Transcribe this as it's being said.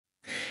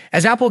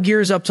As Apple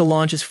gears up to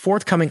launch its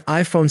forthcoming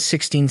iPhone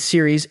 16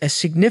 series, a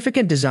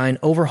significant design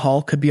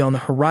overhaul could be on the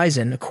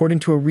horizon, according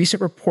to a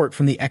recent report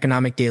from the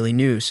Economic Daily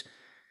News.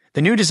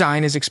 The new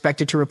design is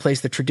expected to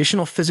replace the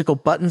traditional physical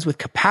buttons with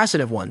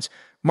capacitive ones,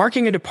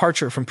 marking a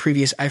departure from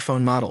previous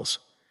iPhone models.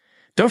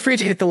 Don't forget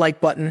to hit the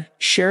like button,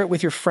 share it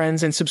with your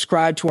friends, and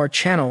subscribe to our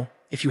channel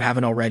if you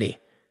haven't already.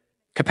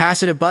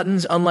 Capacitive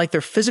buttons, unlike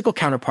their physical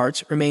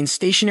counterparts, remain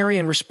stationary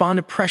and respond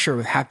to pressure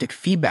with haptic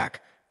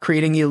feedback,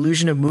 creating the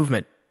illusion of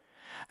movement.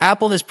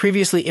 Apple has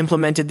previously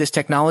implemented this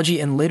technology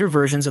in later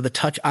versions of the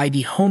Touch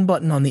ID home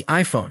button on the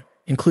iPhone,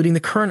 including the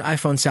current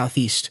iPhone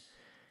Southeast.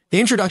 The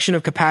introduction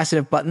of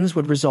capacitive buttons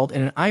would result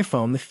in an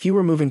iPhone with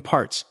fewer moving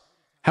parts.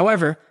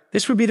 However,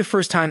 this would be the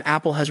first time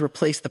Apple has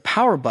replaced the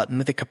power button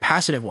with a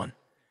capacitive one.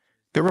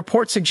 The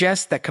report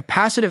suggests that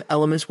capacitive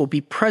elements will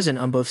be present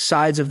on both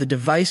sides of the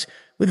device,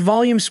 with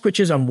volume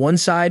switches on one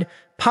side,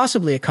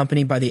 possibly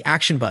accompanied by the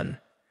action button.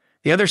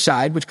 The other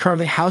side, which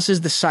currently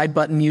houses the side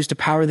button used to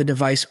power the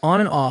device on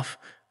and off,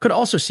 could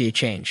also see a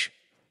change.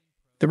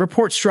 The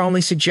report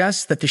strongly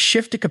suggests that the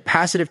shift to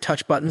capacitive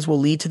touch buttons will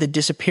lead to the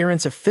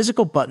disappearance of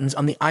physical buttons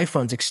on the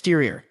iPhone's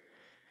exterior.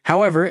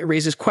 However, it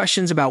raises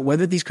questions about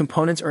whether these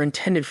components are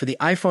intended for the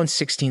iPhone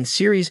 16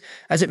 series,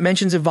 as it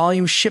mentions a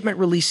volume shipment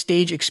release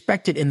stage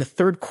expected in the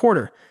third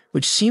quarter,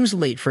 which seems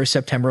late for a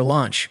September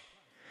launch.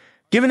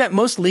 Given that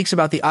most leaks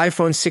about the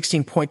iPhone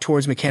 16 point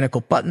towards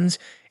mechanical buttons,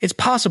 it's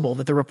possible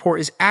that the report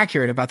is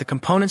accurate about the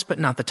components but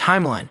not the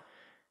timeline.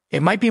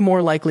 It might be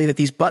more likely that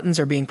these buttons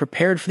are being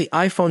prepared for the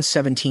iPhone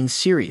 17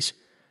 series.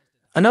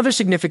 Another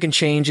significant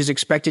change is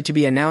expected to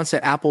be announced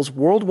at Apple's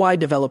Worldwide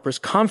Developers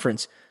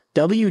Conference,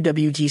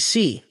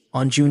 WWDC,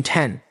 on June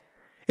 10.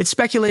 It's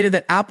speculated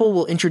that Apple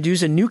will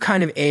introduce a new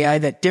kind of AI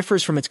that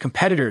differs from its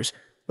competitors,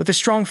 with a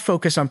strong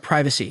focus on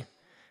privacy.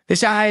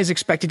 This AI is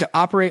expected to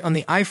operate on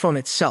the iPhone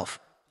itself,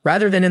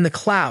 rather than in the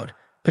cloud,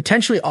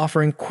 potentially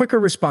offering quicker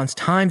response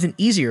times and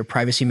easier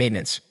privacy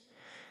maintenance.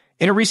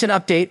 In a recent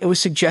update, it was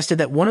suggested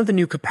that one of the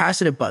new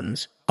capacitive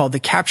buttons, called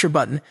the capture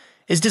button,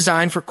 is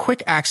designed for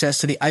quick access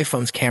to the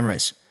iPhone's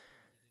cameras.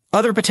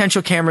 Other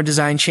potential camera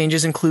design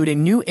changes include a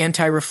new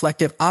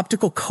anti-reflective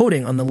optical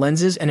coating on the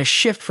lenses and a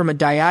shift from a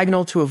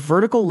diagonal to a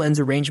vertical lens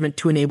arrangement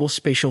to enable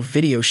spatial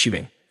video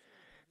shooting.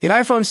 The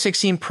iPhone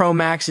 16 Pro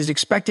Max is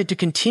expected to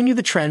continue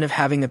the trend of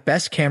having the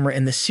best camera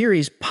in the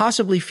series,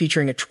 possibly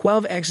featuring a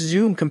 12x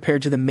zoom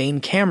compared to the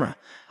main camera,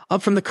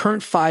 up from the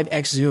current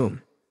 5x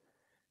zoom.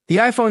 The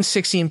iPhone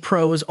 16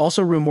 Pro is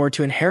also rumored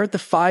to inherit the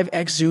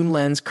 5x zoom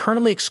lens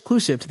currently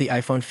exclusive to the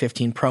iPhone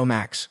 15 Pro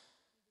Max.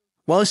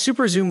 While a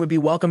super zoom would be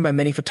welcomed by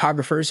many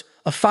photographers,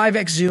 a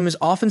 5x zoom is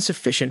often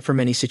sufficient for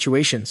many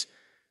situations.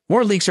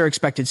 More leaks are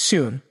expected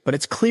soon, but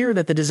it's clear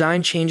that the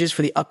design changes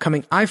for the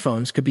upcoming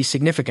iPhones could be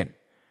significant.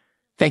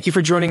 Thank you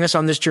for joining us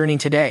on this journey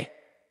today.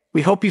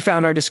 We hope you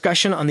found our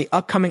discussion on the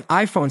upcoming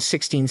iPhone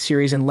 16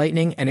 series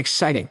enlightening and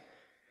exciting.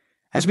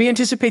 As we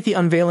anticipate the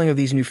unveiling of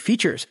these new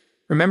features,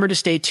 remember to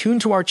stay tuned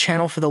to our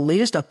channel for the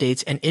latest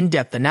updates and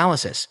in-depth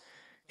analysis.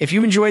 If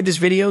you enjoyed this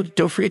video,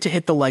 don't forget to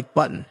hit the like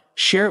button,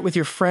 share it with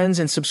your friends,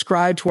 and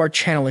subscribe to our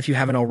channel if you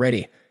haven't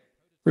already.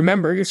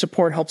 Remember, your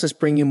support helps us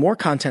bring you more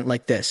content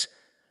like this.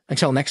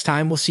 Until next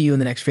time, we'll see you in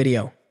the next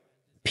video.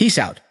 Peace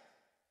out.